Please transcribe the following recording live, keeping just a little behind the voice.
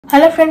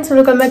Hello friends,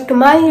 welcome back to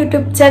my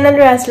YouTube channel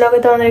रायास व्लॉगे।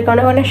 তোমাদেরকে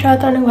অনেক অনেক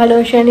স্বাগত, অনেক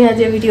ভালোবাসা নিয়ে আজ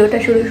ভিডিওটা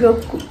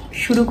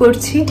শুরু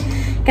করছি।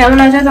 কেমন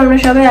আছো তোমরা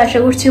সবাই? আশা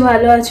করছি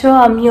ভালো আছো।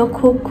 আমিও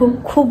খুব খুব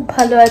খুব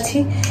ভালো আছি।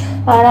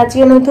 আর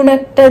আজকে নতুন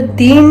একটা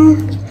দিন।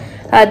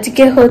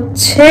 আজকে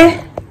হচ্ছে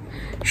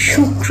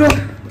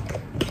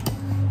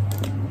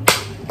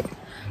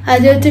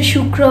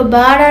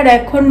শুক্রবার আর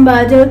এখন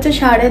বাজে হচ্ছে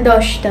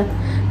 10:30।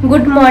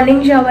 গুড মর্নিং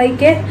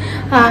সবাইকে।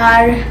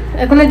 আর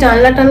এখনো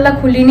জানলা টানলা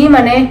খুলিনি,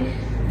 মানে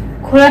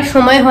খোলার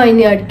সময়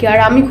হয়নি আর কি। আর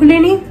আমি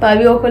খুলিনি,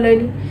 ভাবিও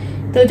খোলেনি।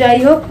 তো যাই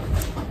হোক,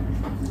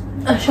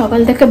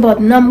 সকাল থেকে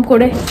বদনাম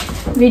করে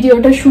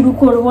ভিডিওটা শুরু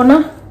করব না।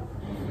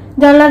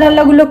 জানলা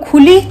টানলাগুলো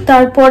খুলি,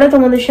 তারপরে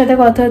তোমাদের সাথে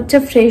কথা হচ্ছে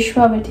ফ্রেশ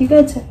ভাবে, ঠিক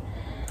আছে?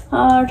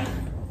 আর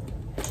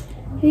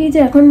এই যে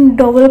এখন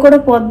ডবল করে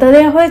পর্দা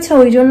দেওয়া হয়েছে,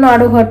 ওই জন্য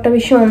আরো ঘরটা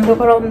বেশি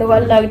অন্ধকার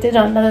অন্ধকার লাগছে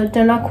জানলা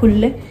দরজা না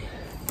খুললে।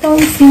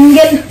 তখন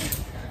সিঙ্গেল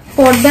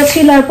পর্দা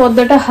ছিল আর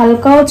পর্দাটা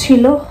হালকাও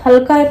ছিল,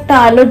 হালকা একটা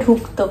আলো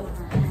ঢুকতো।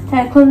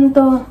 এখন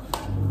তো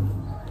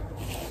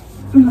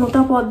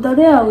মোটা পর্দা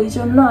দেয়া, ওই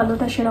জন্য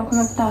আলোটা সেরকম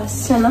একটা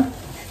আসছে না।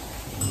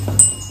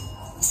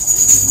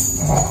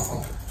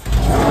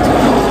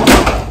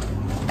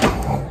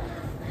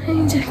 এই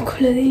যে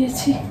খুলে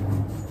দিয়েছি।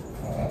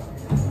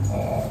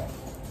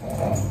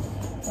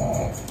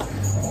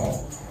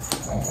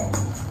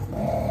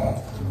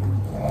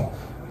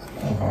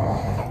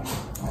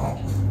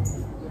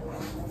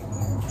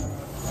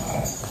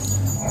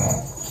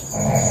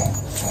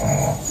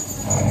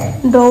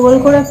 ডবল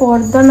করে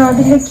পর্দা না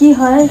দিলে কি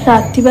হয়,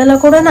 রাত্রিবেলা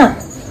করে না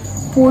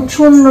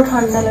প্রচন্ড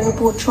ঠান্ডা লাগে,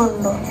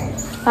 প্রচন্ড।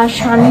 আর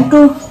শান্টু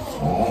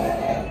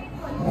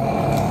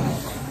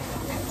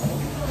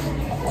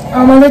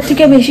আমাদের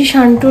থেকে বেশি,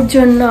 শান্টুর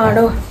জন্য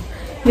আরো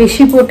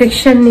বেশি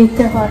প্রোটেকশন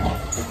নিতে হয়।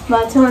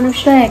 বাচ্চা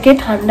মানুষটা একে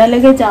ঠান্ডা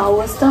লেগে যা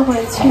অবস্থা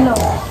হয়েছিল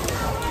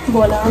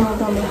বলার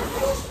মতো না,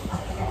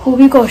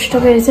 খুবই কষ্ট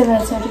পেয়েছে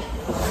বেচারি।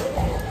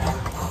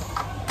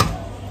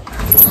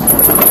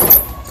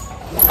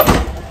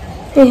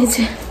 এই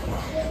যে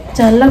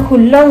জানলা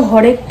খুললাম,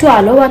 ঘরে একটু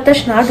আলো বাতাস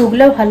না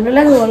ঢুকলে ভালো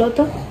লাগে বলো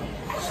তো?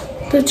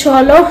 তো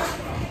চলো,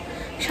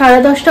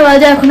 10:30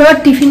 বাজে, এখন আবার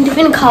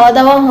টিফিন খাওয়া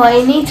দাওয়া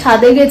হয়নি।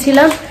 ছাদে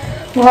গেছিলাম,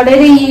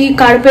 ঘরের এই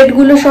কার্পেট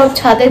গুলো সব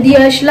ছাদে দিয়ে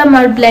আসলাম,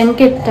 আর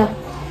ব্ল্যাঙ্কেটটা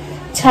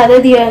ছাদে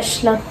দিয়ে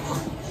আসলাম।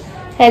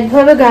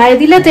 একভাবে গায়ে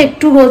দিলে তো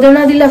একটু রোদে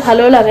না দিলে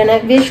ভালো লাগে না,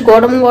 বেশ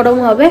গরম গরম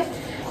হবে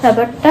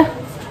ব্যাপারটা।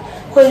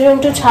 ওই জন্য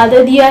একটু ছাদে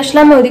দিয়ে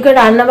আসলাম। ওইদিকে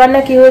রান্না বান্না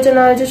কি হয়েছে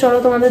না হয়েছে চলো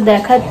তোমাদের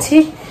দেখাচ্ছি।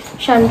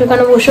 শান্টু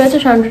কেন বসে আছে,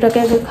 শান্টুটাকে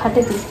আগে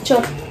খাটে দিই,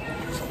 চল।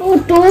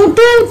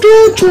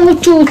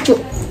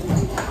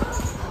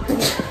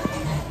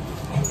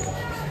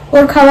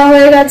 ওর খাওয়া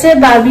হয়ে গেছে,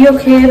 বাবিও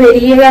খেয়ে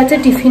বেরিয়ে গেছে,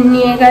 টিফিন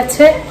নিয়ে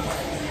গেছে।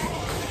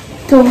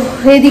 তো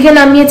এইদিকে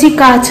নামিয়েছি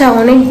কাঁচা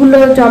অনেকগুলো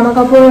জামা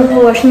কাপড়,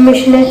 ওয়াশিং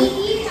মেশিনে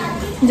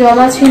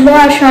জমা ছিল।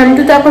 আর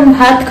শান্টু তো এখন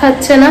ভাত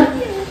খাচ্ছে না,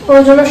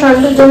 ওর জন্য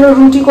শান্টুর জন্য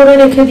রুটি করে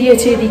রেখে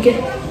দিয়েছি এদিকে।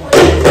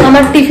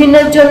 আমার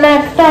টিফিনের জন্য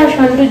একটা আর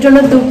শান্টুর জন্য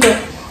দুটো।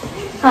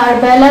 আর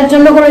বেলার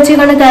জন্য করেছি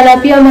এখানে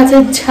তেলাপিয়া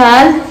মাছের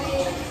ঝাল,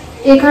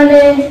 এখানে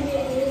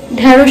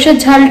ঢেঁড়সের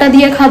ঝালটা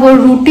দিয়ে খাবো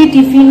রুটি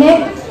টিফিনে।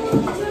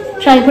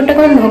 সাইফোরটা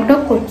কেমন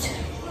ঢকঢক করছে।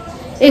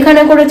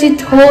 এখানে করেছি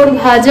থোড়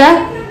ভাজা,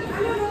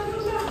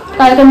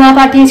 কালকে মা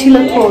পাঠিয়েছিল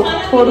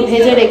থোড়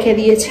ভেজে রেখে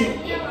দিয়েছি।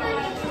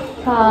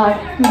 আর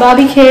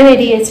বাবি খেয়ে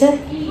বেরিয়েছে।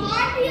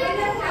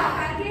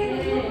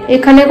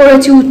 এখানে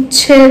করেছি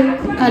উচ্ছে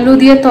আলু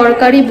দিয়ে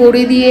তরকারি,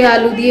 বড়ি দিয়ে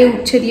আলু দিয়ে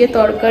উচ্ছে দিয়ে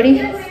তরকারি।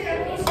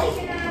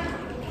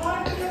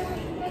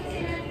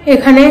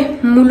 এখানে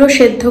মূলো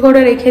সেদ্ধ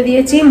করে রেখে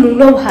দিয়েছি।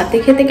 মূলো ভাতে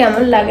খেতে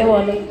কেমন লাগে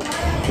বলো?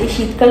 এই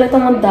শীতকালে তো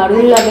আমার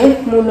দারুণ লাগে।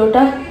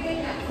 মূলোটা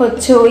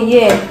হচ্ছে ওই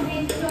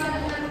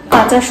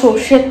কাঁচা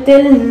সর্ষের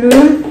তেল,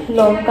 নুন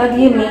লঙ্কা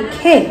দিয়ে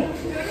মেখে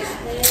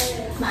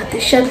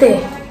ভাতের সাথে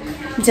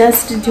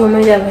জাস্ট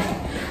জমে যাবে।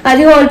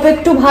 আজকে অল্প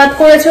একটু ভাত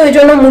করেছে, ওই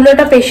জন্য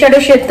মূলোটা প্রেসারে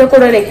সেদ্ধ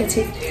করে রেখেছি।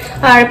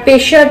 আর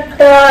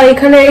প্রেসারটা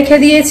এখানে রেখে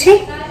দিয়েছি,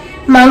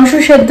 মাংস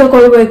সেদ্ধ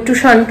করবো একটু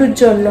শান্টুর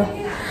জন্য।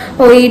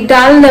 ওই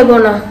ডাল দেব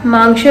না,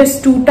 মাংসের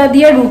স্টুটা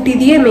দিয়ে রুটি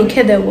দিয়ে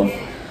মেখে দেব।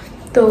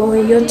 তো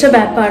এই হচ্ছে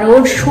ব্যাপার।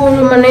 ওর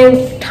মানে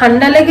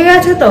ঠান্ডা লেগে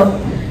গেছে, তো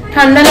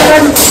ঠান্ডা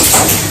লাগার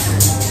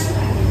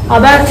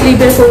আবার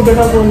ক্লিপের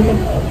কৌটোটা বললো।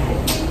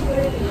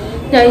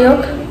 যাই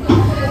হোক,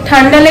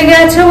 ঠান্ডা লেগে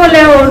আছে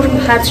বলে ওর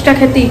ভাতটা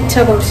খেতে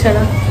ইচ্ছা করছে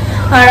না।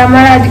 আর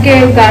আমার আজকে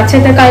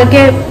গাছেতে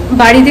কালকে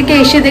বাড়ি থেকে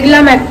এসে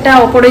দেখলাম একটা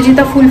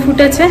অপরাজিতা ফুল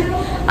ফুটেছে,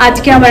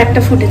 আজকে আবার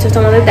একটা ফুটেছে,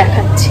 তোমাদের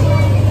দেখাচ্ছি।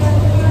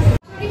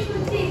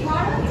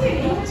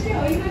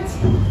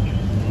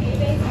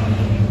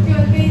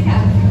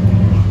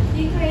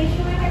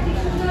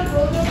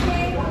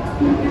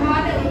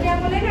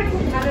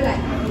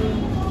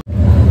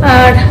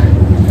 আর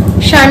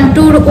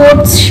শান্টুর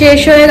ওটস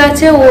শেষ হয়ে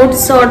গেছে,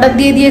 ওটস অর্ডার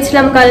দিয়ে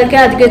দিয়েছিলাম কালকে,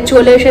 আজকে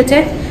চলে এসেছে।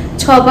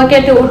 6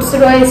 প্যাকেট ওটস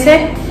রয়েছে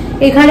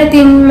এখানে।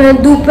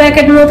 2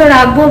 প্যাকেট মতো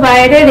রাখবো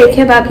বাইরে,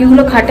 রেখে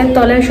বাকিগুলো খাটের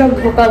তলায় সব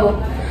ঢোকাবো।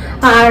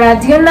 আর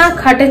আজকে না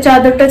খাটের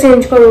চাদরটা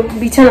চেঞ্জ করবো,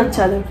 বিছানার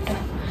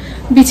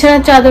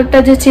চাদরটা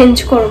যে চেঞ্জ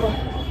করবো।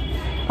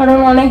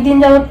 কারণ অনেকদিন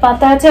যাবত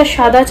পাতা আছে,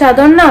 সাদা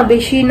চাদর না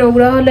বেশি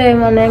নোংরা হলে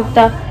মানে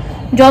একটা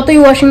যতই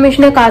ওয়াশিং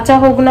মেশিনে কাঁচা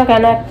হোক না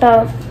কেন একটা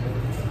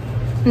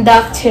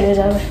দাগ ছেড়ে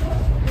যাবে,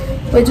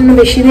 ওই জন্য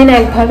বেশি দিন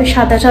একভাবে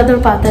সাদা চাদর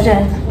পাতা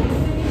যায় না।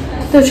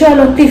 তো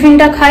চলো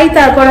টিফিনটা খাই,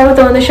 তারপর আবার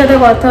তোমাদের সাথে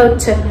কথা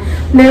হচ্ছে।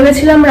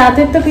 ভেবেছিলাম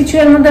রাতের তো কিছু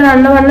এর মধ্যে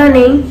রান্না বান্না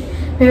নেই,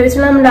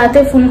 ভেবেছিলাম রাতে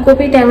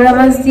ফুলকপি ট্যাংরা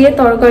মাছ দিয়ে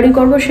তরকারি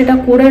করব, সেটা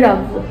করে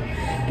রাখবো।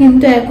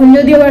 কিন্তু এখন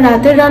যদি আবার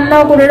রাতের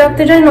রান্নাও করে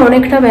রাখতে চাই না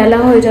অনেকটা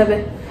বেলা হয়ে যাবে।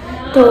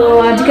 তো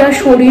আজকে আর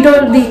শরীরও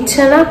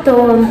দিচ্ছে না, তো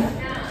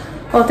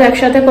অত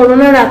একসাথে করবো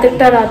না,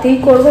 রাতেরটা রাতেই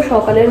করব,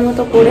 সকালের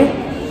মতো করে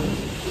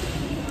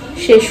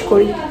শেষ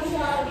করি।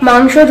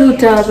 মাংস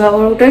ধুতে হবে,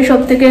 ওটাই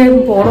সব থেকে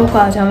বড়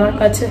কাজ আমার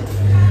কাছে।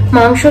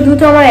 মাংস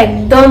ধুতে আমার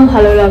একদম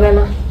ভালো লাগে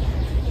না,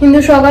 কিন্তু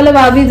সকালে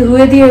ভাবি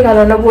ধুয়ে দিয়ে গেল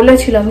না,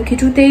 বলেছিলাম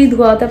কিছুতেই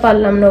ধোয়াতে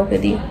পারলাম না ওকে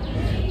দিয়ে।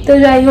 তো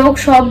যাই হোক,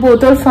 সব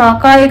বোতল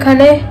ফাঁকা,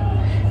 এখানে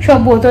সব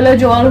বোতলে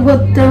জল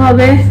ভরতে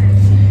হবে।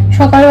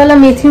 সকালবেলা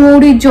মেথি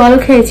মৌরির জল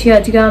খেয়েছি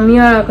আজকে আমি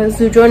আর আকাশ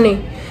দুজনেই,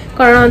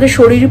 কারণ আমাদের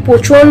শরীর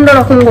প্রচন্ড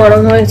রকম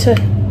গরম হয়েছে,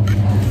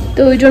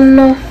 তো ওই জন্য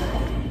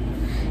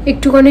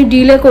একটুখানি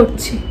ডিলে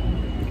করছি।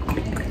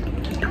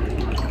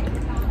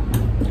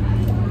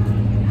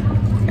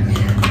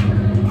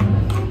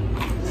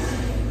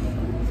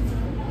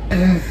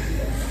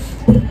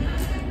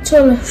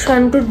 চলো,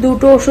 শান্তুর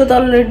দুটো ওষুধ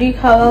অলরেডি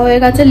খাওয়া হয়ে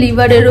গেছে,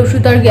 লিভারের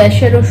ওষুধ আর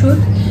গ্যাসের ওষুধ।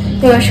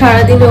 এবার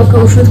সারাদিন ওকে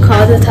ওষুধ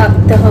খাওয়াতে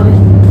থাকতে হবে।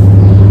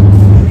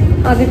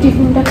 আগে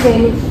টিফিনটা খেয়ে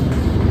নি,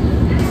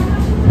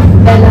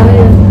 বেলা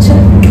হয়ে যাচ্ছে।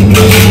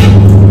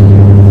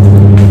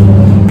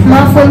 মা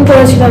ফোন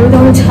করেছিল, আমি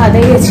তখন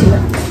ছাদে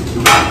গেছিলাম,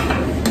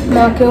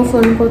 মাকেও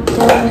ফোন করতে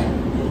হবে।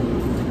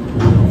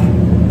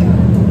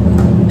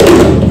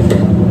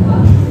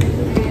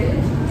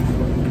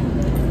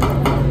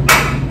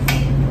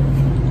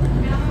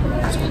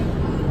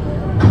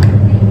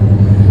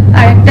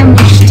 আর একটা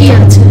মিষ্টি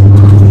আছে,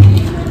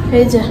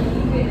 এই যে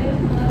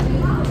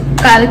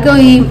কালকে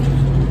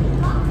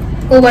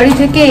ও বাড়ি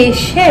থেকে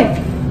এসে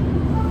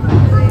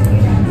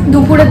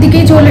দুপুরের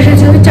দিকেই চলে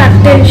এসেছে,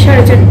 4টে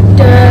সাড়ে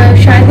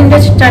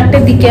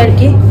 3:30-4টের দিকে আর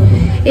কি।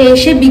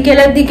 এসে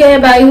বিকেলের দিকে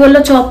বাই বললো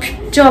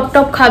চপ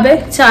টপ খাবে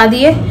চা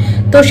দিয়ে,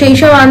 তো সেই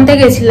সব আনতে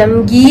গেছিলাম,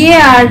 গিয়ে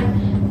আর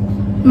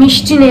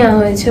মিষ্টি নেওয়া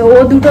হয়েছে। ও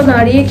দুটো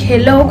দাঁড়িয়ে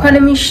খেলো ওখানে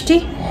মিষ্টি,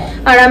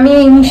 আর আমি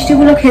এই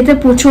মিষ্টিগুলো খেতে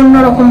প্রচন্ড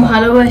রকম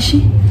ভালোবাসি,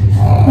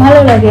 ভালো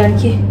লাগে আর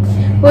কি।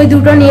 ওই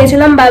দুটো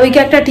নিয়েছিলাম, বাবিকে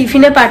একটা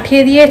টিফিনে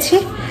পাঠিয়ে দিয়েছি,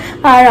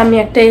 আর আমি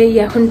একটা এই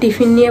এখন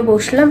টিফিন নিয়ে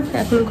বসলাম,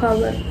 এখন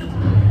খাবার।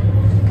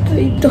 তো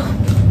এই তো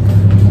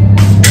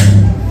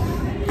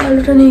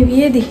আলোটা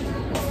নিভিয়ে দিই,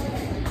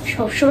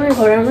 সবসময়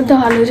ঘরের মধ্যে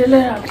আলো জ্বলে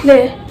রাখলে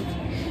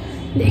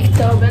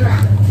দেখতে হবে না।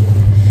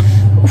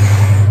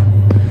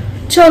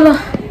 চলো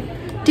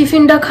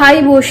টিফিনটা খাই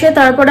বসে,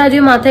 তারপরে আজ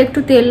মাথায় একটু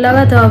তেল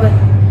লাগাতে হবে।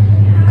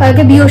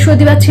 কালকে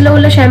বৃহস্পতিবার ছিল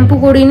বলে শ্যাম্পু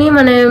করিনি,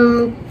 মানে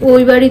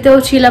ওই বাড়িতেও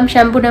ছিলাম,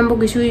 শ্যাম্পু ট্যাম্পু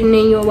কিছুই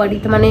নেই ও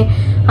বাড়িতে, মানে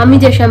আমি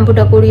যে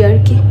শ্যাম্পুটা করি আর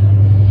কি,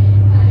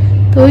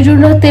 তো ওই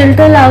জন্য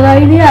তেলটা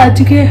লাগাইনি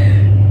আজকে,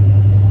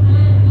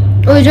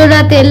 ওই জন্য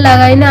তেল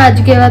লাগাই না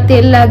আজকে। আবার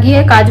তেল লাগিয়ে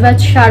কাজ বাজ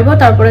সারবো,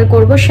 তারপরে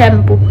করবো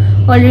শ্যাম্পু।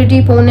 অলরেডি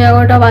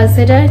 11:45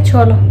 বাজতে যায়।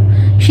 চলো,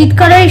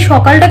 শীতকালে এই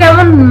সকালটা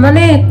কেমন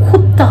মানে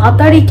খুব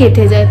তাড়াতাড়ি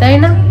কেটে যায়, তাই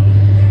না?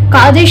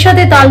 কাজের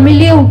সাথে তাল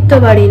মিলিয়ে উঠতে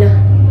পারি না।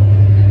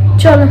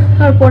 চলো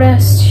আর পরে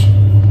আসছি।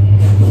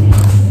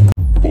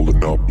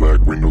 Pulling up black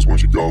windows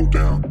once you go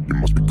down. You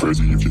must be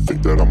crazy if you think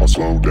that I'ma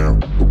slow down.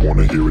 Don't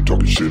wanna hear it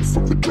talking shit,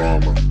 fuck the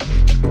drama.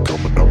 Keep it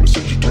coming, I'ma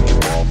send you to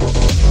your mama.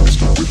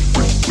 Mr. Whip,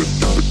 whip, whip,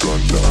 get the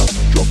guns out.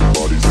 Dropping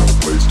bodies in the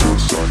place till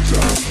the sun's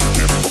out.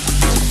 Can't fuck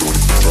with this, I'm going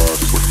to try.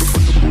 Cause when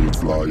the bullets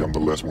fly, I'm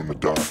the last one to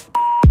die.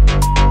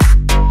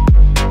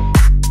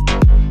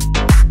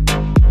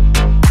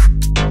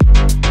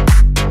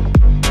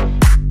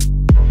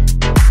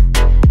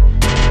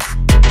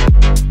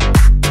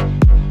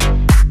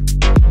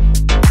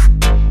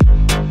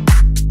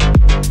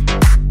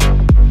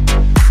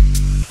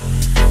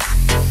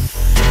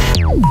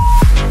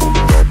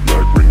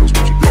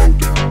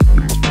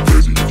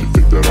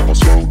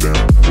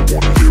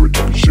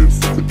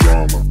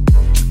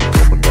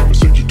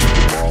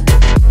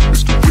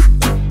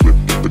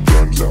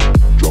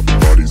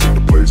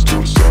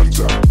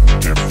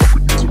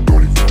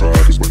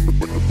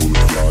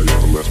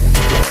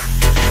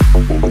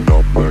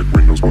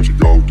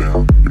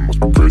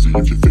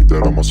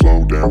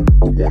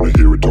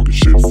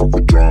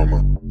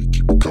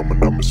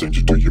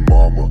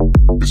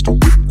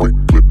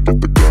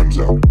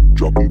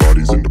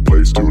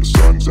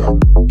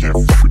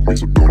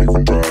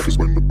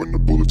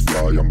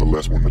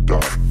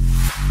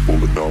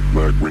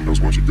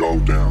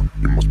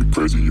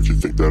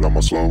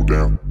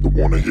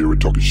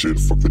 Shit,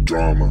 fuck the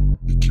drama.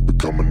 You keep it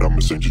coming,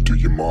 I'ma send you to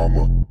your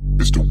mama.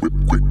 Mr. Whip,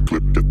 quick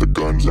clip, get the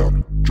guns out.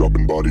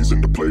 Dropping bodies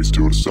into place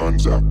till the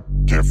sun's out.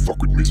 Can't fuck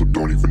with me, so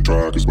don't even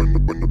try. Cause when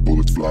the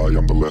bullets fly,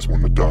 I'm the last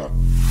one to die.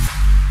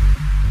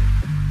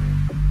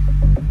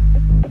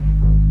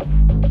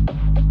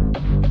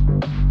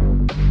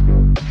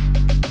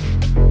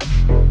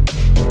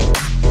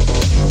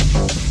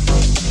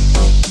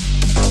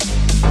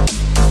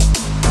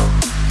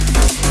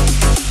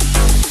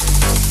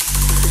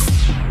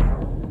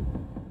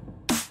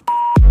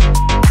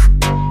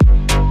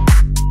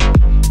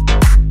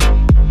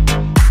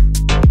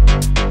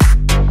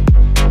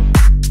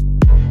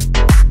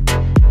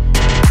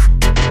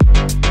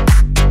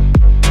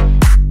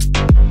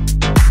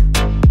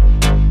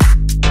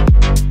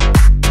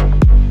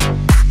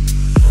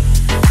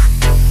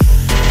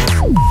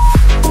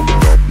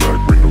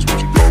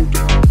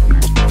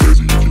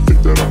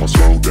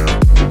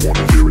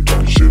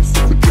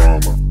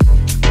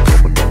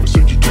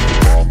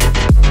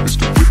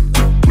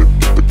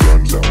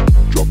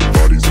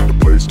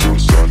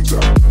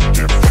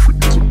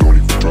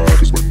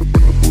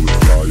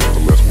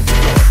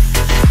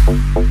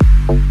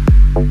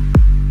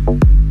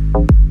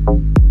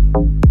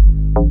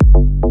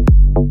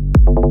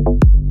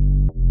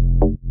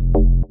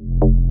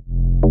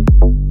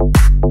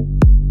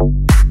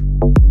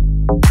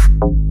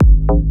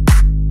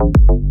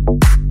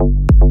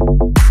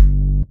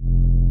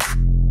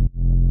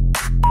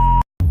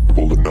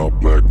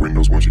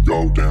 windows once you go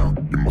down.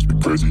 You must be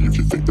crazy if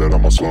you think that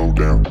I'ma slow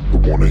down.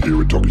 Don't wanna hear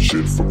it talking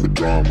shit, fuck the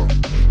drama.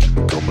 Keep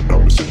it coming,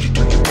 I'ma send you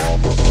to your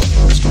mama.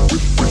 Mr.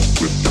 Whip, whip,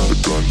 whip, get the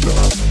guns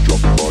out.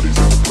 Dropping bodies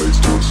in the place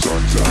till the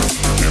sun's out.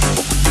 Can't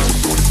fuck with this, I'm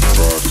going to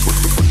try. Cause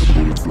when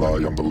the bullets fly,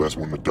 I'm the last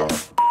one to die.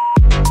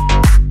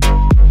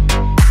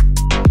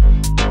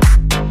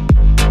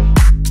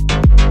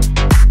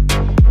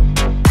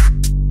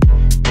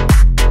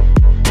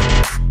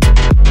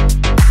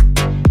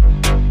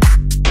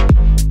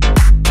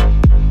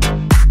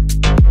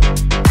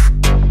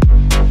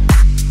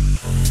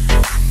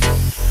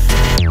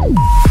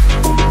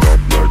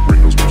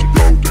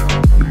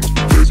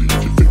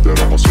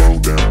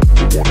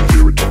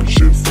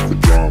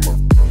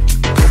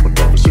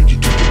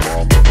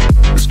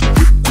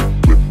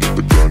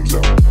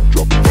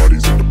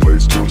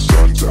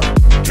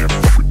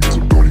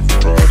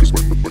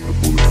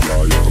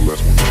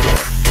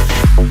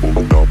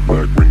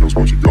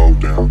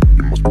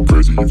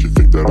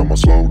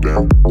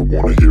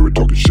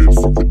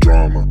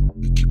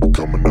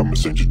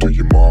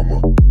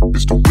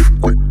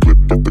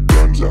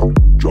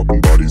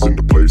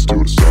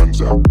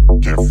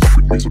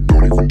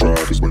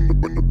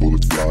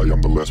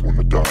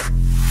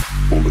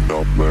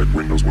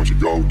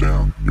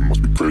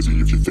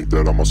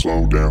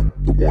 Slow down,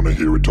 don't wanna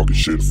hear it talking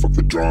shit, fuck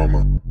the drama.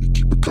 You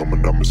keep it coming,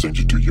 I'ma send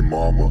you to your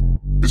mama.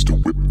 Mr.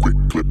 Whip, quick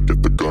clip, get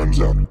the guns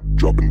out.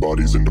 Dropping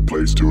bodies into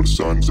place till the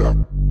sun's out.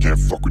 Can't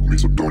fuck with me,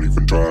 so don't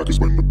even try. Cause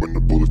when the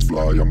bullets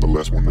fly, I'm the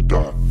last one to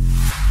die.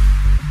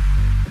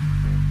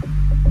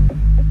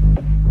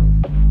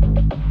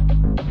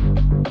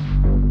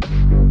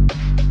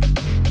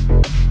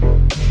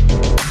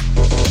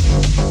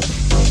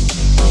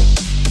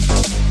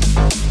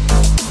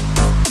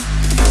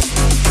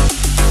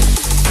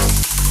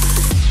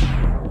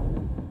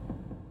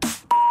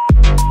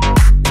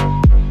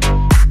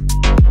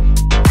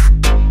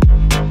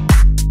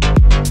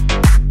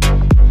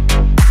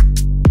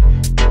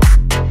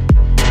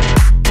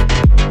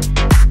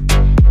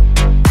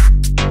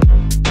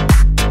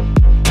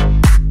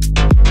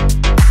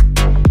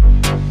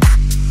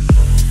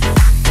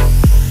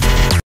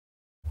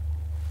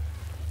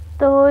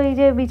 তো এই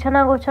যে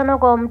বিছানা গোছানো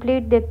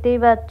complete দেখতেই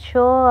পাচ্ছ।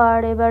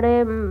 আর এবারে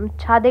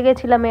ছাদে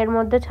গেছিলাম, এর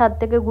মধ্যে ছাদ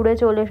থেকে ঘুরে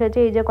চলে এসেছি।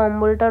 এই যে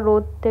কম্বলটা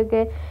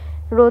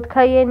রোদ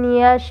খাইয়ে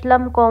নিয়ে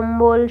আসলাম,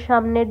 কম্বল,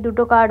 সামনের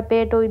দুটো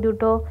কার্পেট, ওই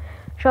দুটো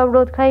সব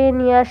রোদ খাইয়ে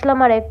নিয়ে আসলাম।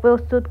 আর এক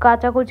প্রস্তুত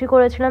কাচাকুচি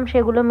করেছিলাম,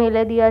 সেগুলো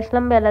মেলে দিয়ে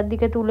আসলাম, বেলার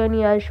দিকে তুলে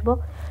নিয়ে আসবো।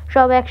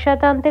 সব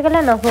একসাথে আনতে গেলে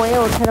না হয়ে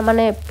ওঠে না,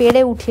 মানে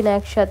পেরে উঠি না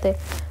একসাথে,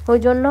 ওই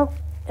জন্য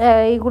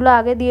এইগুলো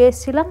আগে দিয়ে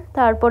এসেছিলাম,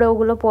 তারপরে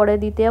ওগুলো পরে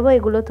দিতে যাবো,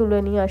 এগুলো তুলে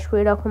নিয়ে আসবো,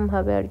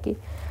 এরকমভাবে আর কি।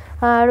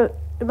 আর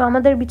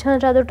আমাদের বিছানা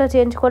চাদরটা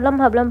চেঞ্জ করলাম,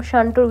 ভাবলাম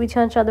শান্টুর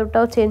বিছানা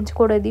চাদরটাও চেঞ্জ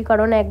করে দিই,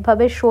 কারণ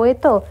একভাবে শোয়ে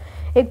তো,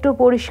 একটু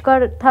পরিষ্কার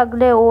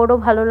থাকলে ওরও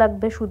ভালো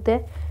লাগবে শুতে,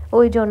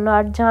 ওই জন্য।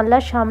 আর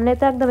জানলার সামনে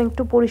তো একদম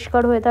একটু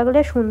পরিষ্কার হয়ে থাকলে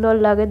সুন্দর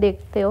লাগে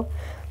দেখতেও।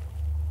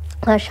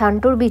 আর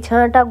শান্টুর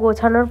বিছানাটা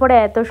গোছানোর পরে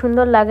এত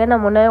সুন্দর লাগে না,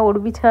 মনে হয় ওর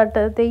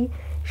বিছানাটাতেই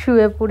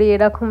শুয়ে পড়ি,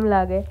 এরকম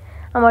লাগে।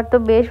 আমার তো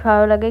বেশ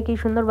ভালো লাগে, কি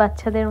সুন্দর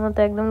বাচ্চাদের মতো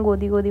একদম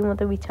গদি গদি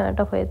মতো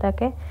বিছানাটা হয়ে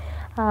থাকে।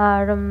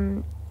 আর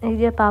এই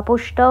যে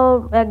পাপোশটাও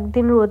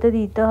একদিন রোদে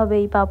দিতে হবে,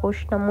 এই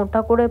পাপোশটা মোটা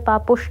করে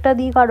পাপোশটা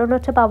দিই, কারণ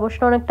হচ্ছে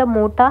পাপোশটা অনেকটা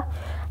মোটা,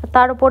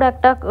 তার উপর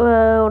একটা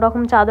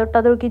ওরকম চাদর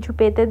টাদর কিছু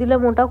পেতে দিলে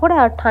মোটা করে,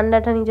 আর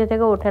ঠান্ডাটা নিচে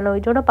থেকে ওঠে না,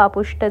 ওই জন্য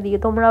পাপোশটা দিয়ে।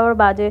 তোমরা আবার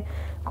বাজে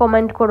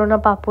কমেন্ট করো না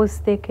পাপোশ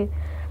দেখে,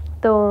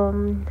 তো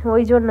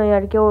ওই জন্যই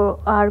আর কি,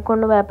 আর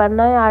কোনো ব্যাপার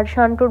নয়। আর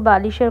শান্টুর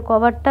বালিশের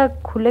কভারটা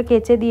খুলে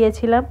কেচে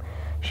দিয়েছিলাম,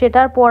 সেটা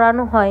আর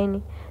পরানো হয়নি,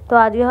 তো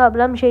আজকে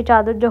ভাবলাম সেই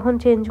চাদর যখন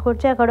চেঞ্জ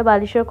করছে একেবারে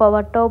বালিশের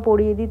কভারটাও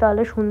পরিয়ে দিই,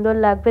 তাহলে সুন্দর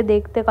লাগবে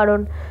দেখতে, কারণ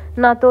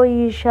না তো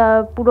এই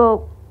পুরো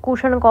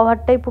কুশন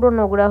কভারটাই পুরো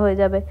নোংরা হয়ে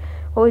যাবে,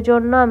 ওই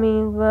জন্য আমি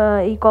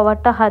এই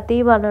কভারটা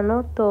হাতেই বানানো,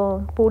 তো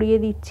পরিয়ে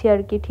দিচ্ছি আর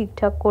কি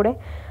ঠিকঠাক করে।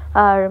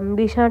 আর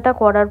বিছানাটা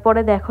করার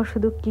পরে দেখো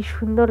শুধু কি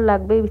সুন্দর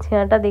লাগবে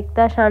বিছানাটা দেখতে।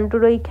 আর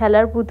শান্টুর ওই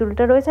খেলার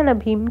পুতুলটা রয়েছে না,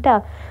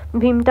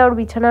 ভীমটা ওর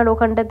বিছানার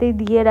ওখানটাতেই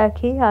দিয়ে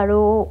রাখি, আর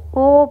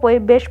ও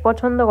বেশ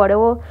পছন্দ করে,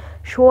 ও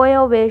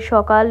শোয়েও বেশ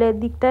সকালের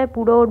দিকটায়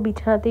পুরো ওর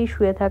বিছানাতেই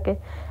শুয়ে থাকে।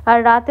 আর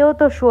রাতেও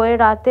তো শোয়ে,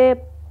 রাতে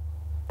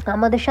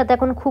আমাদের সাথে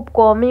এখন খুব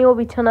কমই ও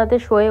বিছানাতে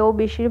শোয়ে, ও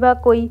বেশিরভাগ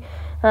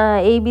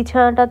এই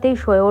বিছানাটাতেই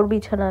শোয়ে,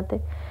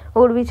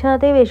 ওর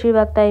বিছানাতেই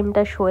বেশিরভাগ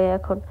টাইমটা শোয়ে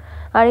এখন।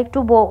 আর একটু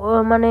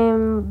মানে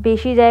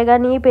বেশি জায়গা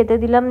নিয়ে পেতে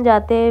দিলাম,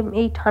 যাতে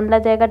এই ঠান্ডা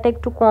জায়গাটা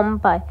একটু কম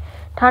পায়।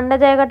 ঠান্ডা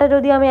জায়গাটা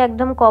যদি আমি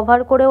একদম কভার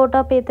করে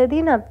ওটা পেতে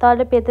দিই না,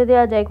 তাহলে পেতে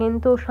দেওয়া যায়,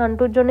 কিন্তু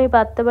শান্টুর জন্যই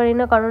পাততে পারি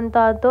না, কারণ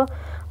তা তো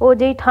ও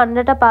যেই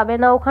ঠান্ডাটা পাবে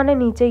না ওখানে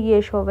নিচে গিয়ে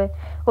শোবে,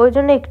 ওই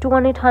জন্য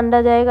একটুখানি ঠান্ডা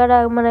জায়গা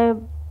মানে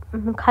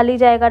খালি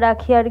জায়গা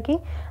রাখি আর কি,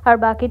 আর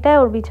বাকিটায়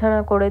ওর বিছানা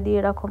করে দিই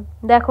এরকম।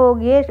 দেখো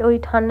গিয়ে ওই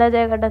ঠান্ডা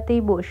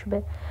জায়গাটাতেই বসবে,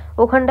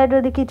 ওখানটায়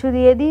যদি কিছু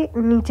দিয়ে দিই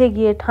নিচে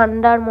গিয়ে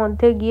ঠান্ডার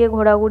মধ্যে গিয়ে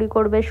ঘোরাঘুরি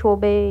করবে,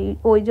 শোবে,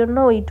 ওই জন্য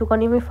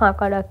ওইটুখানি আমি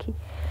ফাঁকা রাখি।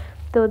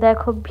 তো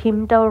দেখো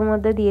ভীমটা ওর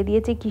মধ্যে দিয়ে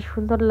দিয়েছি, কি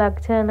সুন্দর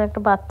লাগছে না একটা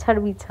বাচ্চার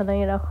বিছানা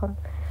এরকম।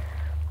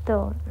 তো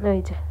ওই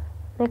যে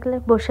দেখলে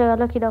বসে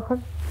গেল কিরকম।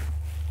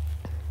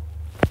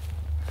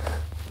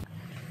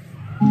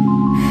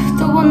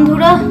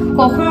 বন্ধুরা,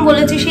 কখন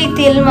বলেছি সেই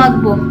তেল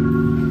মাখবো,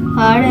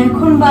 আর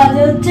এখন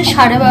বাজে হচ্ছে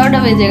 12:30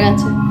 বেজে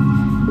গেছে।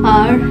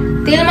 আর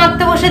তেল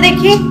মাখতে বসে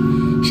দেখি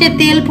সে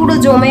তেল পুরো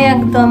জমে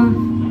একদম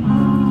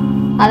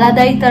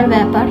আলাদাই তার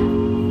ব্যাপার।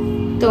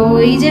 তো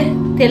এই যে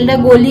তেলটা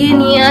গলিয়ে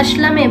নিয়ে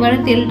আসলাম, এবারে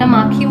তেলটা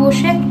মাখি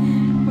বসে,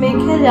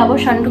 মেখে যাবো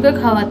শান্টুকে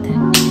খাওয়াতে।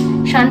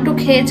 শান্টু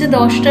খেয়েছে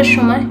 10টার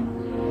সময়,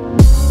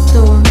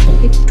 তো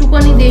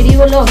একটুখানি দেরি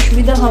হলে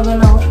অসুবিধা হবে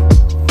না ওর।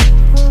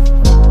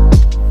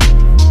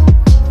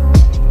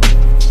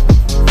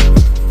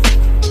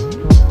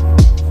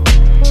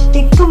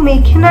 একটু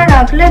মেখে না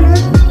রাখলে না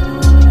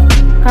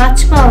কাজ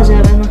পাওয়া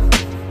যাবে না,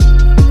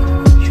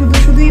 শুধু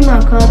শুধুই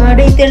মাখা হবে। আর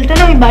এই তেলটা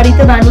না আমি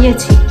বাড়িতে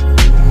বানিয়েছি,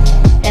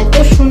 এত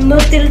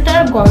সুন্দর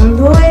তেলটার গন্ধ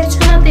হয়েছে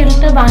না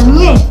তেলটা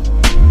বানিয়ে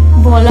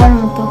বলার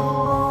মতো।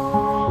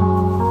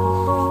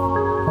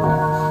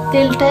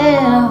 তেলটা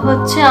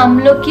হচ্ছে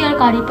আমলকি আর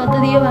কারি পাতা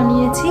দিয়ে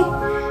বানিয়েছি।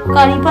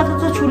 কারি পাতা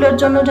তো চুলের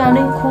জন্য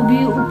জানেন খুবই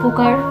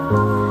উপকার,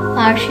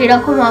 আর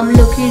সেরকম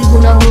আমলকির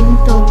গুণাগুণ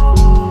তো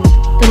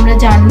তোমরা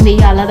জানবেই,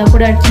 আলাদা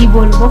করে আর কি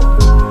বলবো।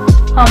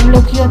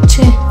 আমলকি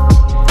হচ্ছে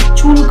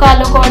চুল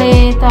কালো করে,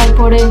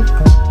 তারপরে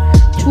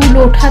চুল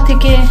ওঠা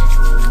থেকে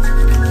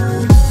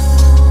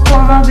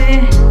কমাবে।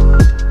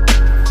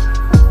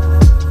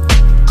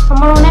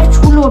 আমার অনেক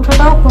চুল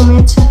ওঠাটাও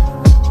কমেছে।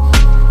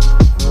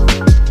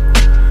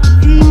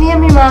 এই নিয়ে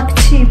আমি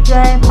মাখছি,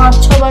 প্রায়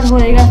 5-6 বার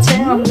হয়ে গেছে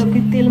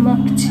আমলকির তেল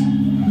মাখছি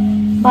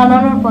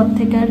বানানোর পর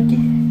থেকে আর কি।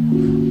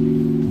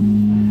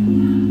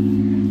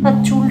 আর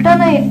চুলটা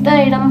না এটা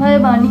এরম ভাবে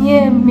বানিয়ে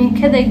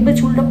মেখে দেখবে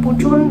চুলটা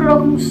প্রচন্ড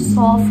রকম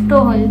সফটও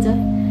হয়ে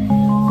যায়,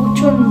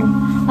 প্রচন্ড।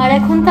 আর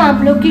এখন তো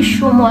আমলকির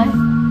সময়,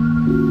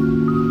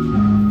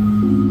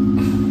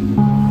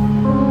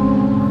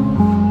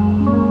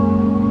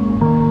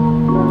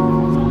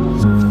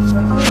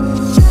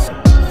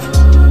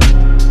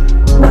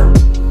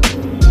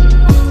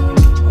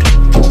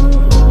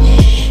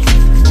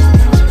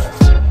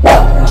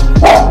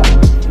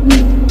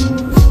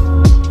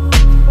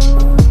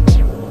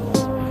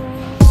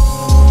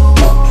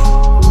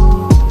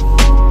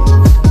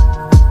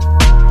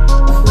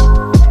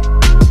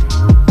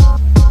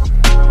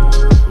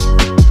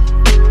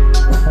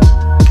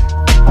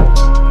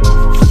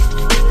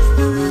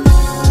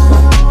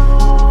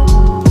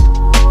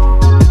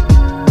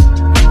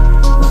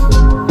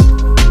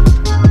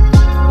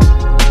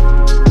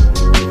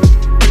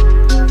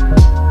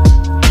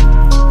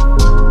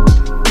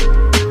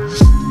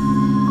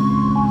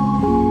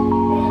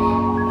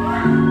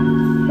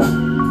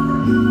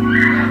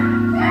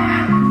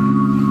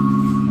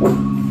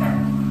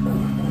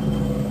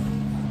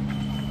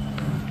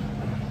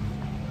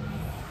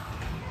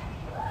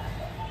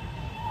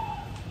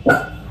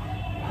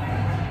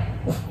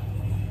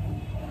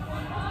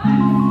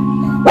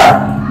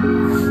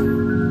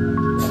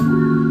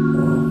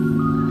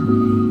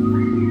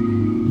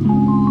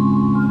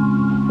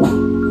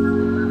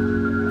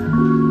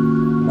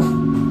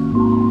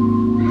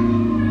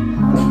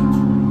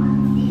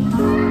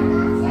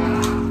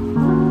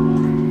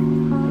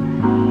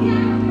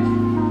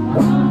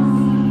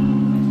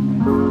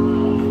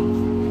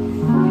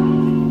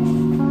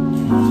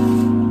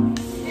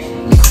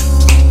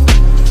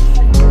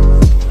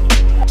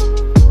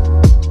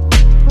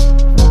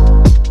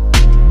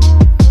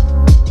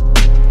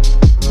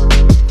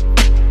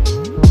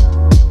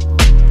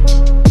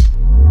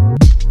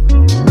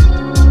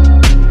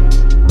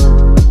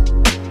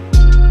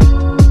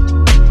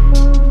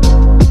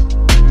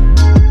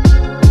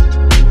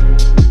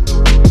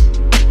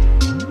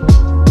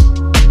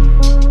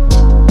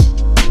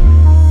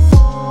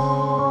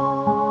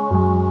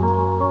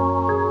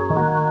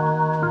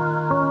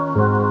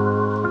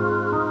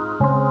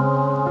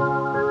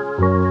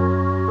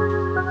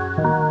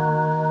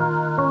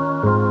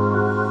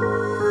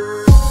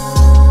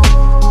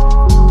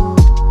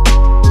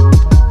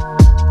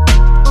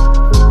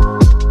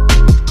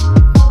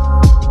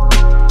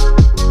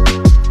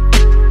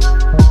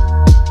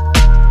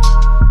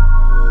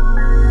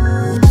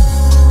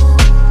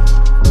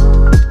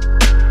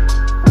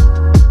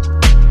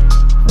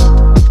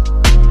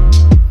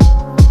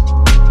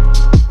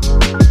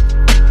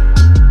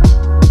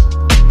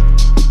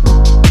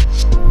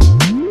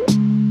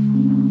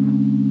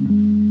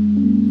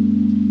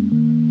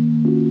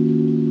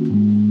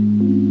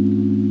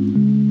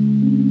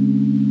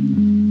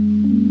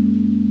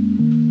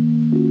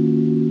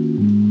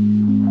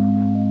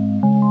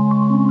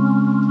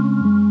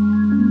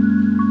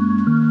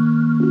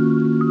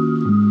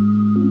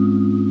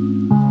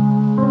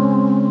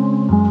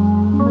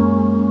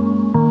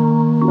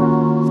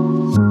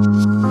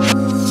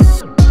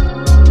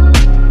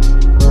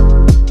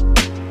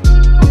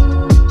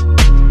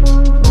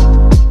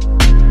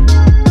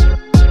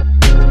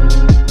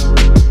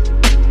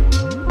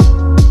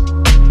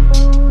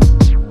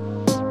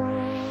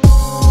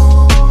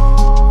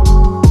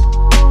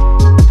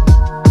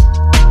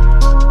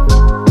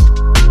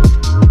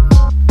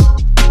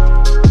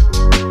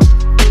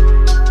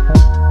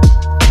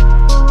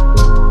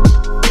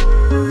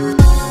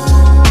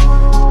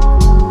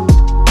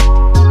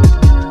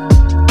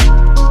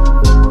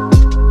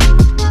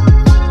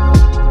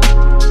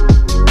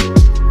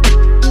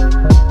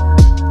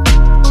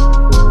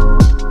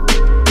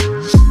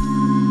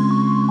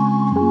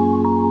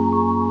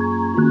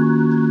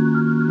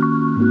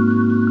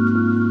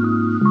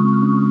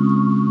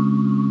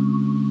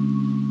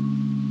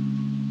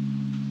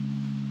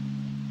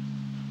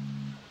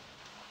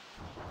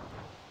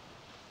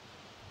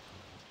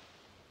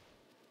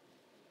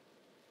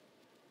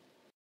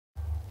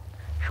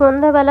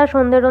 সন্ধ্যাবেলা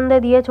সন্ধে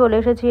দিয়ে চলে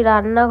এসেছি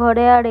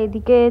রান্নাঘরে। আর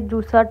এদিকে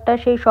জুসারটা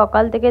সেই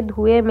সকাল থেকে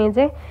ধুয়ে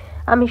মেজে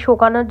আমি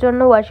শুকানোর জন্য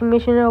ওয়াশিং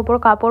মেশিনের ওপর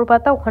কাপড়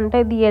পাতা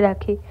ওখানটায় দিয়ে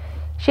রাখি,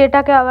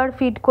 সেটাকে আবার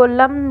ফিট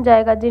করলাম,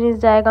 জায়গার জিনিস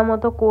জায়গা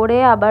মতো করে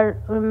আবার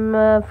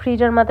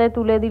ফ্রিজের মাথায়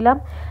তুলে দিলাম।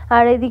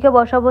 আর এদিকে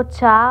বসাবো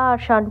চা, আর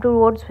শান্টুর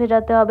ওটস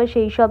ভেজাতে হবে,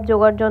 সেই সব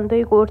জোগাড়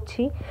যন্ত্রই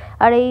করছি।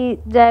 আর এই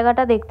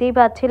জায়গাটা দেখতেই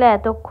পাচ্ছিলে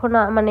এতক্ষণ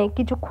মানে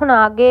কিছুক্ষণ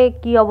আগে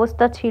কি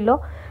অবস্থা ছিল,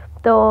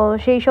 তো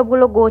সেই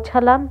সবগুলো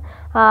গোছালাম।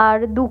 আর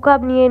 2 কাপ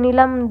নিয়ে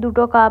নিলাম,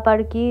 2 কাপ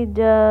আর কি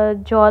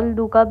জল,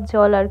 2 কাপ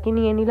জল আর কি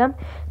নিয়ে নিলাম।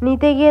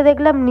 নিতে গিয়ে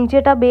দেখলাম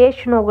নিচেটা বেশ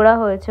নোংরা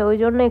হয়েছে, ওই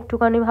জন্য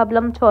একটুখানি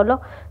ভাবলাম চলো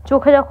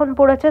চোখে যখন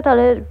পড়েছে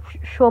তাহলে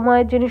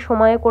সময়ের জিনিস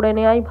সময়ে করে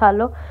নেওয়াই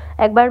ভালো,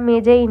 একবার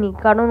মেজেই নিই।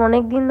 কারণ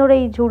অনেক দিন ধরে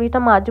এই ঝুড়িটা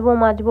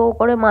মাজবো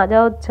করে মাজা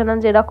হচ্ছে না,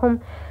 যেরকম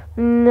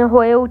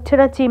হয়ে উঠছে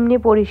না চিমনি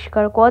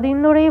পরিষ্কার। কদিন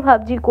ধরেই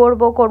ভাবছি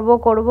করব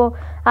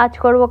আজ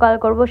করব কাল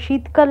করব।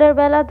 শীতকালের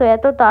বেলা তো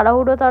এত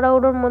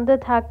তাড়াহুড়োর মধ্যে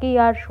থাকি,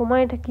 আর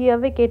সময়টা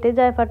কীভাবে কেটে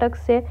যায়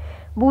ফাটাকসে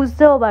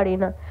বুঝতেও পারি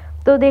না।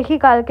 তো দেখি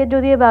কালকে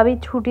যদি ভাবি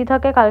ছুটি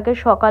থাকে, কালকে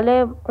সকালে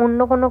অন্য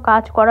কোনো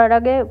কাজ করার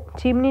আগে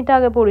চিমনিটা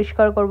আগে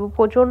পরিষ্কার করব।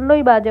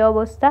 প্রচণ্ডই বাজে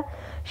অবস্থা,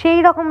 সেই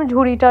রকম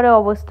ঝুড়িটার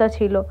অবস্থা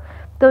ছিল।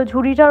 তো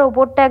ঝুড়িটার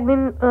ওপরটা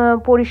একদিন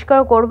পরিষ্কার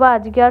করব,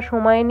 আজকে আর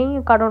সময় নেই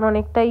কারণ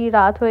অনেকটাই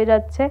রাত হয়ে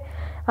যাচ্ছে।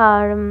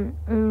 আর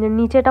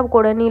নিচেটা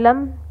করে নিলাম,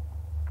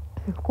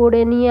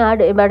 করে নিয়ে আর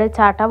এবারে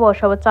চাটা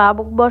বসাবো। চা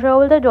বসাবো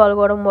বলতে জল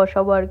গরম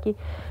বসাবো আর কি।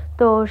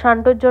 তো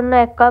শান্টুর জন্য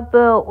 1 কাপ,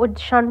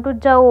 শান্টুর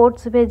যা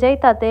ওটস ভেজাই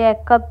তাতে 1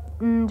 কাপ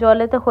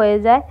জলেতে হয়ে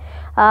যায়।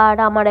 আর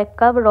আমার 1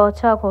 কাপ র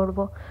চা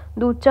করবো।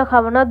 দুধ চা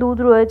খাবো না, দুধ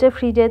রয়েছে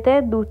ফ্রিজেতে,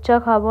 দুধ চা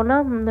খাবো না,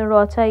 র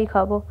চাই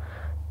খাবো।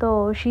 তো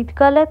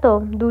শীতকালে তো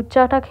দুধ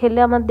চাটা খেলে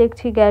আমার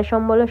দেখছি গ্যাস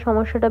অম্বলের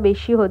সমস্যাটা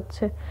বেশি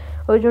হচ্ছে,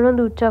 ওই জন্য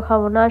দুধ চা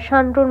খাবো না। আর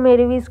শান্টুর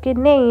মেরি বিস্কিট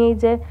নেই, এই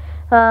যে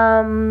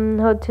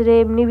হচ্ছে যে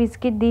এমনি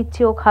বিস্কিট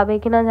দিচ্ছি, ও খাবে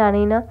কিনা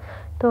জানি না।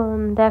 তো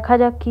দেখা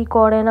যাক কি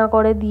করে না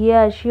করে, দিয়ে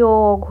আসি। ও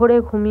অঘরে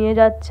ঘুমিয়ে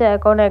যাচ্ছে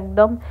এখন,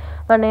 একদম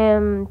মানে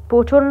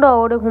প্রচণ্ড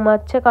অঘরে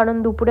ঘুমাচ্ছে, কারণ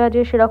দুপুরে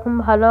আজকে সেরকম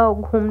ভালো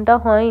ঘুমটা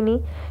হয়নি।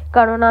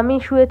 কারণ আমি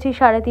শুয়েছি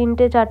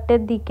 3:30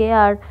 4টের দিকে,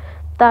 আর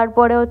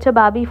তারপরে হচ্ছে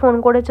বাবি ফোন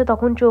করেছে,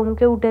 তখন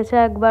চমকে উঠেছে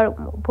একবার,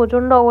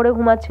 প্রচণ্ড অঘরে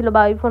ঘুমাচ্ছিল।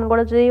 বাবি ফোন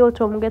করেছে, ও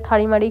চমকে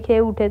থাড়ি মারি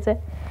খেয়ে উঠেছে,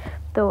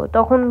 তো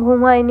তখন ঘুম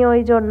হয়নি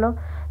ওই জন্য।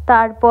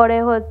 তারপরে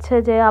হচ্ছে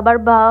যে আবার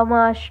বাবা মা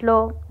আসলো,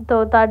 তো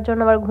তার জন্য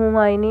আবার ঘুম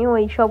হয়নি,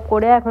 ওই সব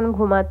করে এখন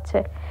ঘুমাচ্ছে।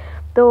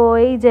 তো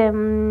এই যে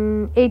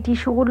এই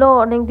টিস্যুগুলো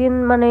অনেকদিন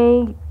মানে এই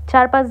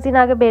 4-5 দিন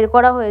আগে বের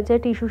করা হয়েছে,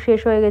 টিস্যু শেষ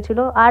হয়ে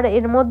গেছিলো, আর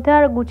এর মধ্যে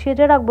আর গুছিয়ে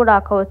যে রাখবো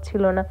রাখা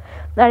হচ্ছিল না।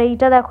 আর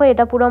এইটা দেখো,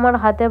 এটা পুরো আমার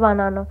হাতে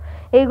বানানো।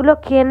 এইগুলো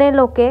কেনে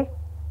লোকে,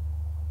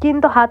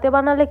 কিন্তু হাতে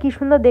বানালে কি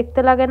সুন্দর দেখতে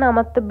লাগে না,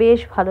 আমার তো বেশ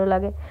ভালো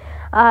লাগে।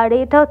 আর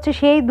এটা হচ্ছে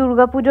সেই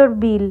দুর্গাপুজোর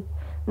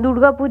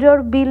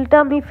বিলটা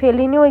আমি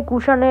ফেলিনি, ওই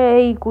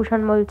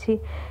কুশন বলছি,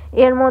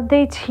 এর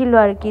মধ্যেই ছিল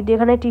আর কি,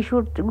 যেখানে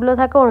টিস্যুগুলো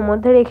থাকে ওর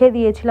মধ্যে রেখে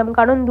দিয়েছিলাম।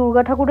 কারণ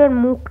দুর্গা ঠাকুরের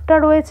মুখটা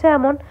রয়েছে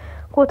এমন,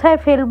 কোথায়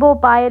ফেলবো,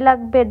 পায়ে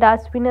লাগবে,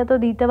 ডাস্টবিনে তো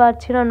দিতে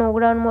পারছি না,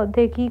 নোংরার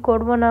মধ্যে কি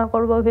করব না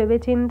করব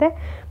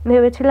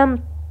ভেবেছিলাম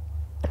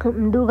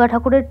দুর্গা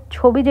ঠাকুরের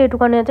ছবি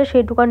যেটুকানি আছে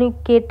সেইটুকানি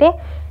কেটে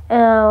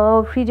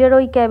ফ্রিজের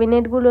ওই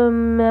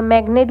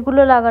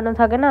ম্যাগনেটগুলো লাগানো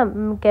থাকে না,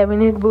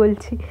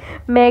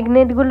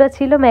 ম্যাগনেটগুলো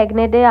ছিল,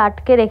 ম্যাগনেটে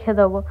আটকে রেখে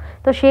দেবো।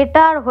 তো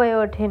সেটা আর হয়ে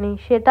ওঠেনি,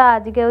 সেটা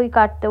আজকে ওই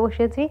কাটতে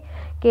বসেছি,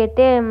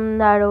 কেটে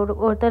আর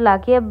ওতে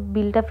লাগিয়ে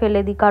বিলটা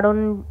ফেলে দিই। কারণ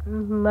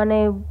মানে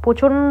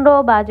প্রচণ্ড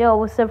বাজে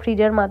অবস্থা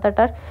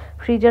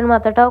ফ্রিজের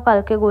মাথাটাও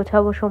কালকে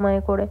গোছাবো সময়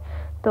করে।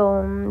 তো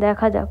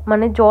দেখা যাক,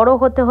 মানে জড়ো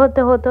হতে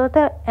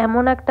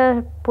এমন একটা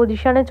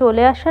পজিশনে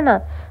চলে আসে না,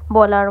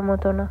 বলার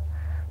মতো না।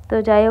 তো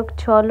যাই হোক,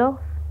 চলো,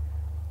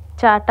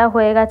 চাটা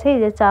হয়ে গেছে, এই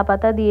যে চা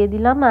পাতা দিয়ে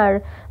দিলাম। আর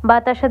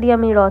বাতাসা দিয়ে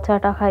আমি র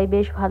চাটা খাই,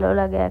 বেশ ভালো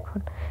লাগে এখন,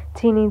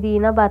 চিনি দিই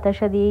না,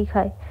 বাতাসা দিয়েই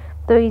খাই।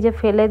 তো এই যে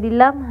ফেলে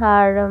দিলাম।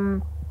 আর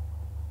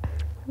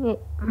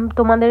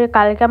তোমাদের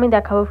কালকে আমি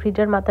দেখাবো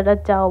ফ্রিজের মাথাটার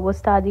যা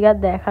অবস্থা, আজকে আর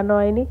দেখানো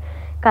হয়নি,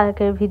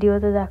 কালকের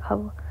ভিডিওতে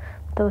দেখাবো।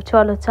 তো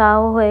চলো,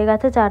 চাও হয়ে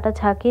গেছে, চাটা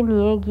ছাঁকিয়ে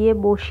নিয়ে গিয়ে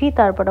বসি,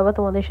 তারপর আবার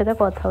তোমাদের সাথে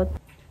কথা হচ্ছে।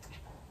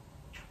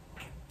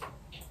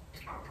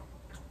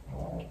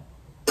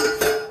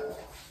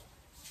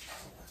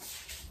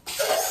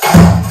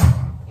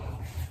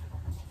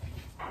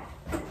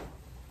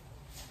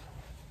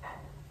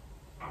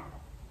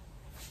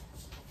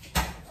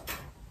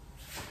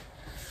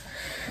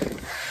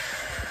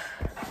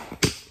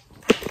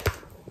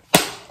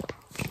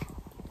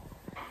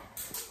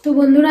 তো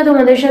বন্ধুরা,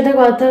 তোমাদের সাথে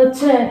কথা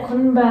হচ্ছে, এখন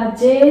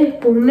বাজে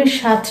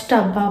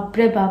 6:45,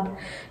 বাপরে বাপ,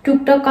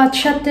 টুকটাক কাজ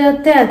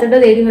সারতে এতটা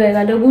দেরি হয়ে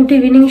গেল। গুড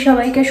ইভিনিং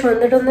সবাইকে,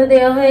 সন্ধ্যে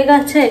দেওয়া হয়ে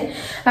গেছে।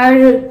 আর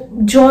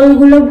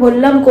জলগুলো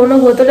ভরলাম, কোনো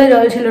বোতলে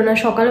জল ছিল না,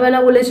 সকালবেলা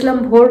বলেছিলাম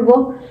ভরবো,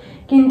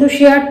 কিন্তু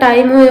সে আর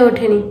টাইম হয়ে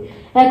ওঠেনি।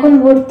 এখন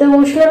ভরতে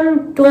বসলাম,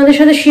 তোমাদের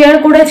সাথে শেয়ার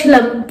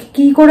করেছিলাম,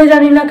 কি করে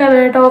জানি না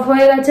ক্যামেরাটা অফ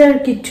হয়ে গেছে, আর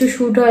কিচ্ছু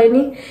শ্যুট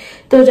হয়নি।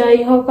 তো যাই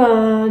হোক,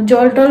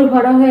 জল টল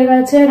ভরা হয়ে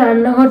গেছে।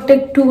 রান্নাঘরটা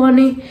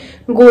একটুখানি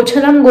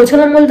গোছালাম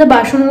বলতে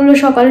বাসনগুলো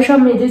সকালে সব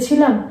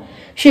মেজেছিলাম,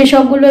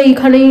 সেসবগুলো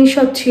এইখানেই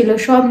সব ছিল,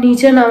 সব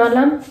নিচে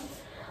নামালাম।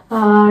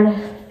 আর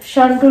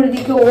শান্টুর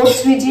দিকে ওটস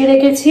ভিজিয়ে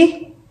রেখেছি।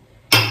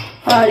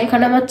 আর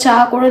এখানে আমার চা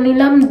করে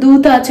নিলাম।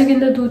 দুধ আছে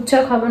কিন্তু দুধ চা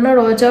খাবো না,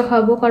 র চা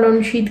খাবো, কারণ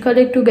শীতকালে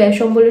একটু গ্যাস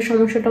অম্বলের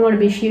সমস্যাটা আমার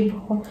বেশি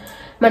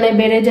মানে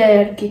বেড়ে যায়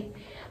আর কি।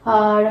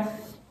 আর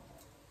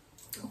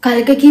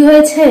কালকে কি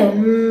হয়েছে,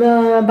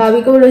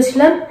 বাবিকে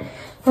বলেছিলাম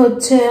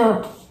হচ্ছে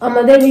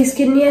আমাদের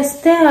বিস্কিট নিয়ে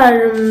আসতে, আর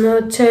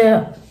হচ্ছে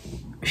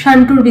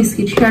শান্টুর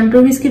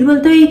বিস্কিট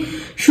বলতে ওই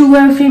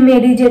সুগার ফ্রি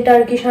মেরি যেটা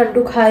আর কি শান্টু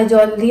খায়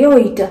জল দিয়ে,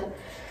 ওইটা।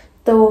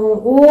 তো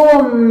ও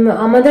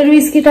আমাদের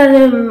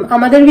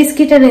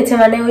বিস্কিট এনেছে,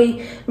 মানে ওই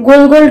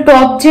গোল গোল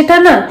টপ যেটা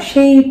না,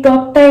 সেই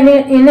টপটা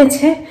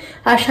এনেছে,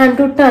 আর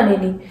শান্টুরটা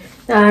আনেনি।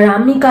 আর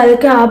আমি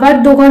কালকে আবার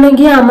দোকানে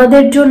গিয়ে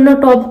আমাদের জন্য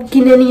টপ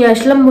কিনে নিয়ে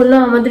আসলাম, বললাম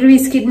আমাদের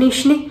বিস্কিট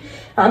নিসনি।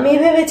 আমি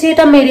ভেবেছি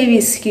এটা মেরি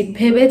বিস্কিট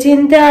ভেবে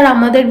চিনতে, আর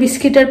আমাদের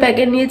বিস্কিটের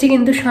প্যাকেট নিয়েছি,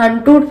 কিন্তু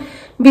শান্টুর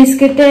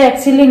বিস্কিটটা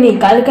অ্যাকচুয়ালি নেই।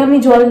 কালকে আমি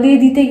জল দিয়ে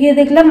দিতে গিয়ে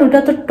দেখলাম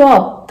ওটা তো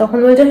টপ, তখন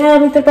বলছে হ্যাঁ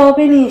আমি তো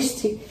টপই নিয়ে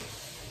এসেছি।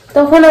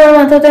 তখন আমার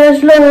মাথাতে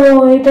আসলো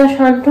এটা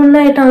শান্টুর না,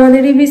 এটা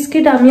আমাদেরই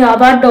বিস্কিট। আমি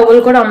আবার ডবল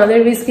করে আমাদের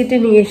বিস্কিটে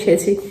নিয়ে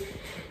এসেছি,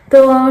 তো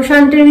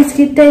শান্টুর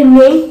বিস্কিটটাই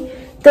নেই।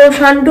 তো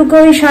শান্টুকে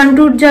ওই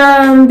শান্টুর যা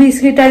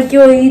বিস্কিট আর কি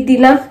ওই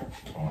দিলাম,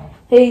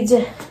 এই যে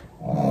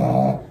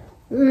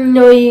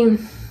ওই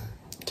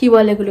কি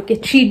বলে এগুলোকে,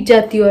 ট্রিট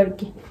জাতীয় আর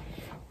কি।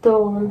 তো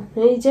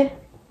এই যে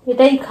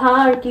এটাই খা,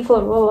 আর কি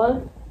করবো বল,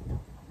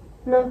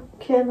 না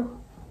খেয়ে না।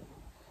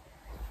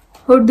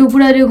 ওর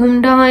দুপুরে আর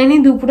ঘুমটা হয়নি,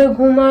 দুপুরে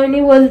ঘুম হয়নি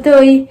বলতে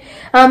ওই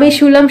আমি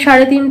শুলাম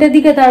 3:30টার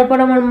দিকে, তারপর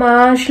আমার মা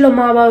আসলো,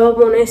 মা বাবা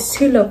বোন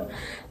এসেছিল।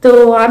 তো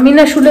আমি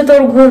না শুলে তো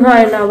ওর ঘুম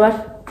হয় না আবার,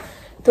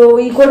 তো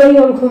ওই করেই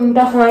ওর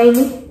ঘুমটা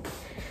হয়নি।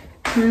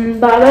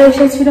 বাবা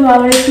এসেছিল,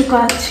 বাবার একটু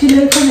কাজ ছিল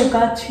এখানে,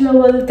 কাজ ছিল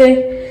বলতে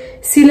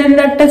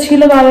সিলিন্ডারটা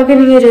ছিল, বাবাকে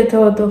নিয়ে যেতে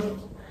হতো।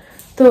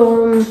 তো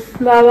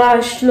বাবা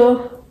আসলো,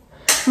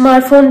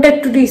 মার ফোনটা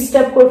একটু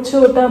ডিস্টার্ব করছে,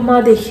 ওটা মা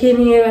দেখিয়ে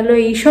নিয়ে গেল,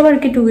 এইসব আর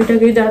কি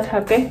টুকিটাকি যা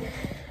থাকে।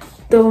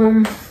 তো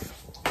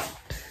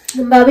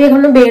বাবি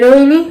এখনো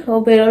বেরোয়নি, ও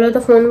বেরোলে তো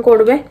ফোন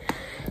করবে।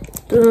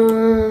 তো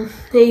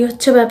এই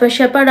হচ্ছে ব্যাপার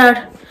স্যাপার। আর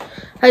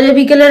আজ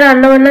বিকেলে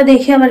রান্না বান্না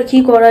দেখি আবার কি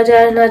করা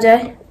যায় না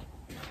যায়,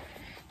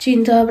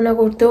 চিন্তা ভাবনা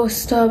করতে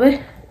বসতে হবে।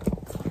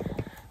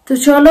 তো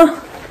চলো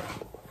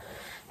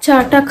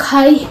চাটা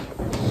খাই,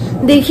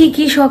 দেখি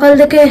কি সকাল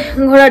থেকে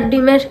ঘোড়ার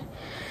ডিমের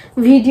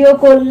ভিডিও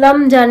করলাম,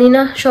 জানি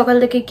না সকাল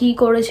থেকে কি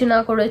করেছি না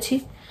করেছি।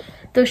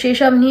 তো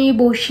সেসব নিয়েই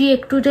বসি,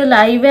 একটু যে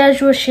লাইভে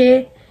আসবো সে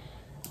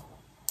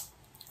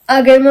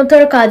আগের মতো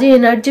আর কাজে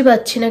এনার্জি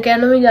পাচ্ছি না,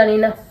 কেন আমি জানি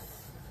না।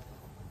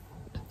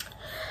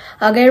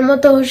 আগের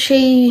মতো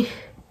সেই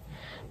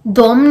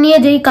দম নিয়ে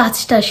যেই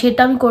কাজটা,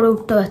 সেটা আমি করে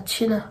উঠতে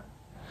পারছি না,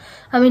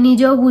 আমি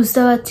নিজেও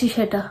বুঝতে পারছি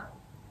সেটা,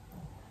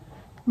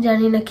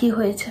 জানি না কি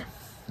হয়েছে।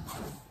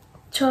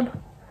 চলো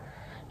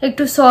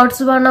একটু শর্টস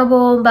বানাবো,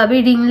 বাবি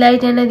রিং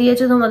লাইট এনে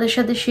দিয়েছে, তোমাদের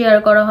সাথে শেয়ার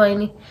করা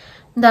হয়নি।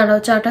 দাঁড়াও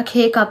চাটা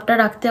খেয়ে কাপটা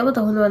রাখতে যাবো,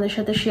 তখন তোমাদের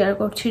সাথে শেয়ার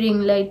করছি, রিং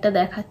লাইটটা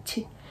দেখাচ্ছি।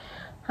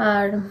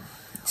 আর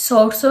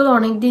শর্টসও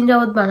অনেকদিন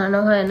যাবৎ বানানো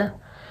হয় না,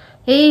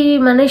 এই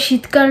মানে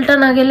শীতকালটা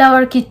না গেলে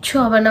আবার কিচ্ছু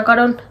হবে না,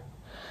 কারণ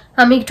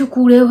আমি একটু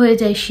কুড়ে হয়ে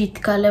যাই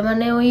শীতকালে,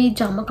 মানে ওই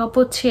জামা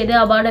কাপড় ছেড়ে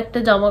আবার একটা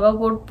জামা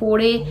কাপড়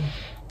পরে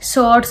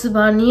শর্টস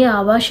বানিয়ে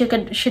আবার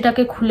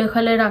সেটাকে খুলে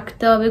খালে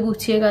রাখতে হবে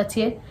গুছিয়ে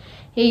গাছিয়ে,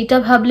 এইটা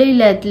ভাবলেই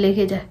ল্যাদ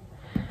লেগে যায়।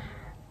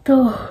 তো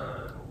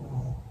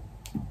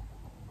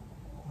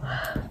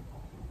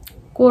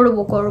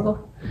করব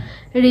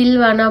রিল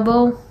বানাবো,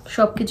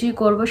 সবকিছুই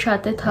করবো,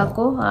 সাথে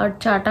থাকো। আর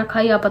চাটা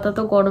খাই, আপাতত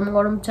গরম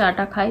গরম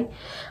চাটা খাই।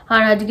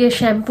 আর আজকে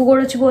শ্যাম্পু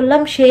করেছি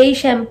বললাম, সেই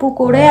শ্যাম্পু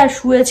করে আর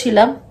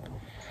শুয়েছিলাম,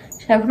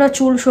 এখনো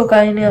চুল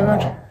শোকায়নি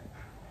আমার।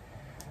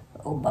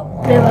 ও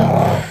বাপরে বাপ,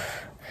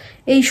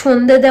 এই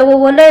সন্ধে দেবো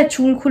বলে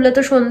চুল খুলে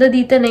তো সন্ধে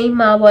দিতে নেই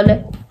মা বলে,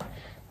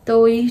 তো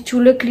ওই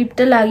চুলে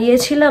ক্লিপটা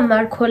লাগিয়েছিলাম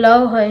আর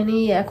খোলাও হয়নি,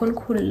 এখন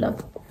খুললাম।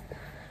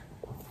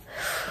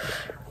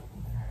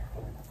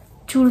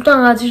 চুলটা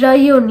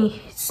আঁচড়াইও নি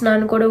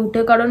স্নান করে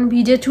উঠে, কারণ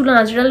ভিজে চুল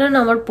আঁচড়ালে না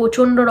আমার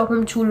প্রচন্ড রকম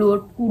চুল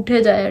উঠে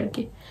যায় আর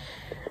কি।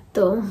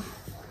 তো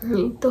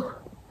এই তো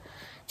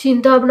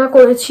চিন্তা ভাবনা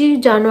করেছি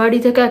জানুয়ারি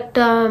থেকে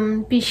একটা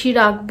পিসি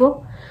রাখবো,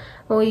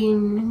 ওই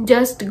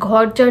জাস্ট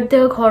ঘর ঝাড়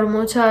দেওয়া, ঘর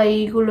মোছা,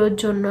 এইগুলোর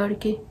জন্য আর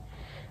কি।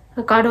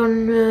 কারণ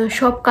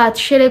সব কাজ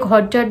সেরে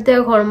ঘর ঝাড়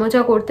দেওয়া, ঘর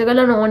মোছা করতে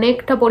গেলে না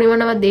অনেকটা পরিমাণ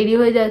আমার দেরি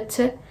হয়ে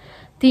যাচ্ছে,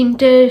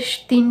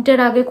 তিনটের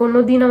আগে কোনো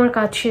দিন আমার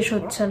কাজ শেষ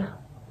হচ্ছে না।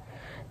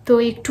 তো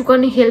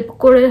একটুখানি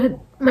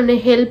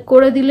হেল্প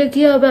করে দিলে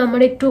কি হবে,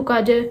 আমার একটু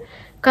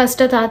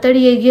কাজটা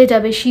তাড়াতাড়ি এগিয়ে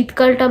যাবে।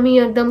 শীতকালটা আমি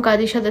একদম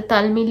কাজের সাথে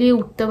তাল মিলিয়ে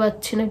উঠতে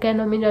পারছি না, কেন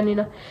আমি জানি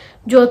না।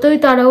 যতই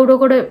তাড়াহুড়ো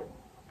করে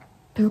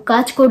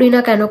কাজ করি না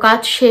কেন,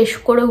 কাজ শেষ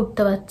করে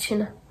উঠতে পারছি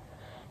না,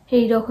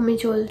 এইরকমই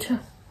চলছে।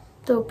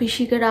 তো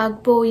পিসিকে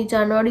রাখবো, ওই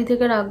জানুয়ারি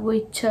থেকে রাখবো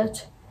ইচ্ছা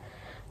আছে,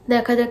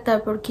 দেখা যাক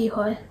তারপর কি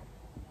হয়।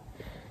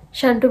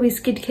 শান্টু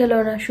বিস্কিট খেলো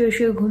না, শুয়ে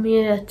শুয়ে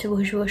ঘুমিয়ে যাচ্ছে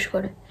বসে বসে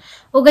করে।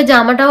 ওকে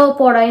জামাটাও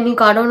পরায়নি,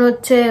 কারণ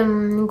হচ্ছে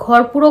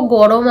ঘর পুরো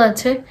গরম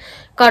আছে,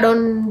 কারণ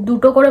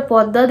দুটো করে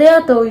পর্দা দেয়া,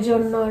 তো ওই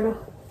জন্য আরো।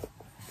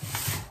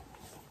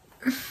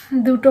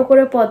 দুটো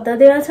করে পর্দা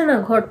দেওয়া আছে না,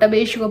 ঘরটা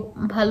বেশ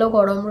ভালো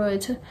গরম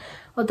রয়েছে,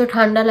 অত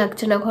ঠান্ডা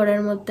লাগছে না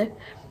ঘরের মধ্যে।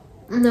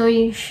 ওই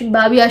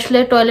বাবি আসলে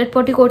টয়লেট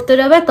পটি করতে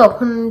যাবে,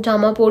 তখন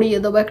জামা পরিয়ে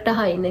দেবো একটা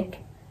হাইনেক।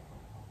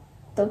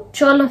 তো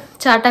চলো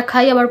চাটা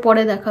খাই, আবার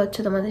পরে দেখা হচ্ছে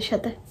তোমাদের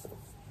সাথে।